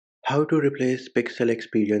How to replace pixel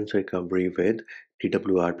experience recovery with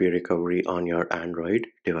TWRP recovery on your Android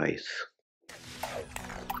device.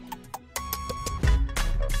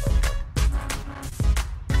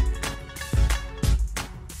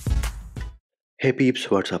 Hey peeps,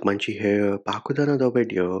 what's up? Munchie here, back with another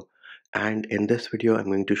video. And in this video, I'm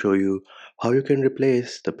going to show you how you can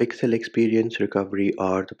replace the pixel experience recovery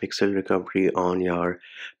or the pixel recovery on your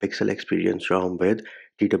pixel experience ROM with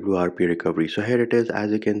TWRP recovery. So here it is.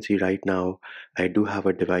 As you can see right now, I do have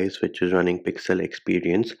a device which is running pixel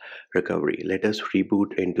experience recovery. Let us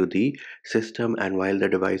reboot into the system, and while the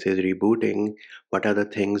device is rebooting, what are the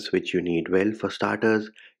things which you need? Well, for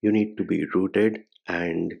starters, you need to be rooted.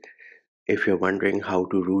 And if you're wondering how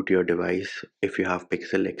to root your device, if you have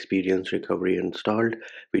Pixel Experience Recovery installed,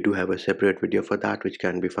 we do have a separate video for that, which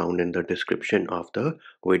can be found in the description of the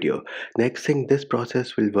video. Next thing, this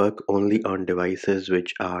process will work only on devices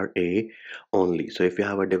which are A only. So if you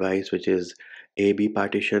have a device which is AB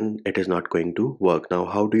partition, it is not going to work. Now,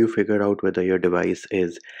 how do you figure out whether your device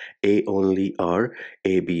is A only or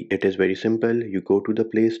AB? It is very simple. You go to the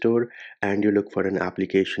Play Store and you look for an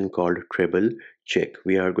application called Treble Check.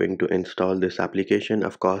 We are going to install this application.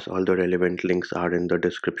 Of course, all the relevant links are in the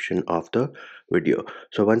description of the video.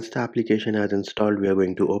 So once the application has installed, we are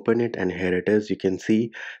going to open it, and here it is. You can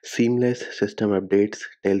see seamless system updates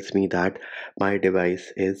tells me that my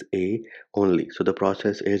device is A only. So the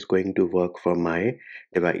process is going to work for my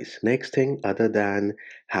device. Next thing, other than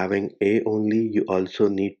having A only, you also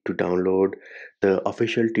need to download the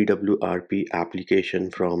official TWRP application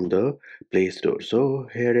from the Play Store. So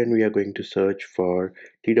herein we are going to search for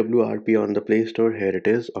TWRP on the Play Store. Here it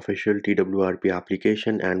is, official TWRP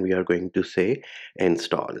application, and we are going to say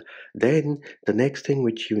install. Then the next thing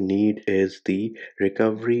which you need is the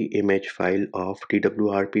recovery image file of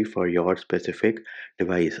TWRP for your specific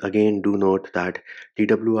device. Again, do note that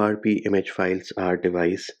TWRP image files are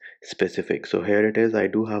device specific. So here it is. I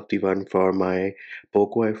do have the one for my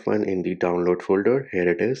Poco F1 in the download folder. Here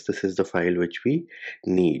it is. This is the file which we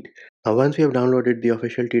need. Now, once we have downloaded the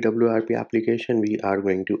official TWRP application, we are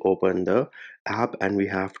going to open the app, and we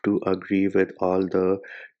have to agree with all the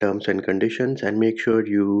terms and conditions, and make sure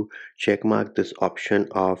you check mark this option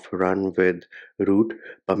of run with root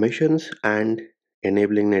permissions. And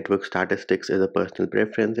enabling network statistics is a personal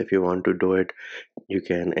preference. If you want to do it, you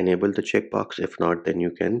can enable the checkbox. If not, then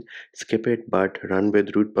you can skip it, but run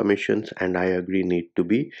with root permissions and I agree need to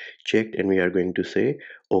be checked, and we are going to say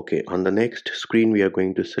okay. On the next screen, we are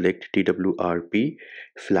going to select TWRP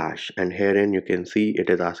Flash, and herein you can see it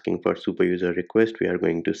is asking for super user request. We are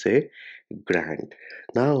going to say grant.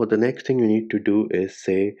 Now the next thing you need to do is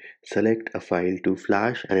say select a file to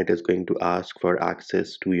flash, and it is going to ask for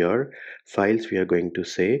access to your files. We are going to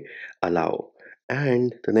say allow.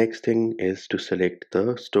 And the next thing is to select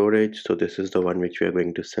the storage. So this is the one which we are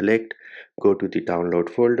going to select. Go to the download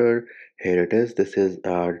folder. Here it is. This is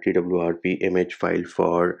our TWRP image file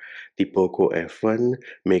for the Poco F1.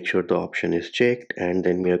 Make sure the option is checked, and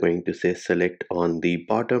then we are going to say select on the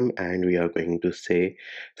bottom, and we are going to say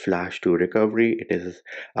flash to recovery. It is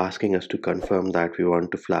asking us to confirm that we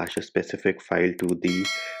want to flash a specific file to the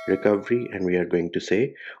recovery, and we are going to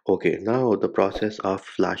say okay. Now the process of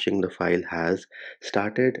flashing the file has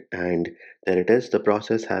started, and there it is. The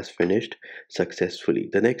process has finished successfully.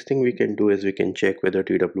 The next thing we can do is we can check whether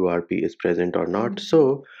TWRP is present or not.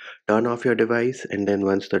 So turn off your device, and then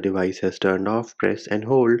once the device has turned off, press and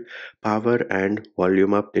hold power and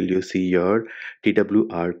volume up till you see your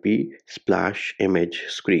TWRP splash image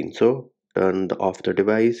screen. So off the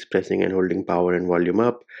device, pressing and holding power and volume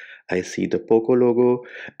up, I see the Poco logo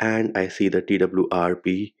and I see the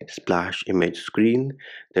TWRP splash image screen.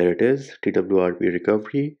 There it is, TWRP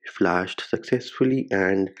recovery flashed successfully,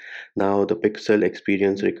 and now the pixel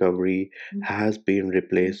experience recovery has been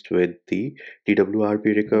replaced with the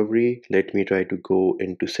TWRP recovery. Let me try to go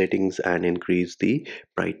into settings and increase the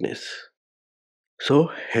brightness.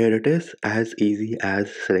 So here it is, as easy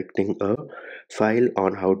as selecting a file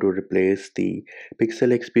on how to replace the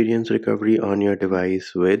pixel experience recovery on your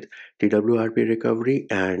device with TWRP recovery,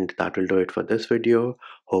 and that will do it for this video.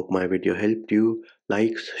 Hope my video helped you.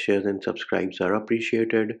 Likes, shares and subscribes are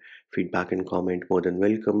appreciated. Feedback and comment more than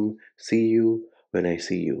welcome. See you when I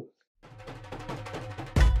see you.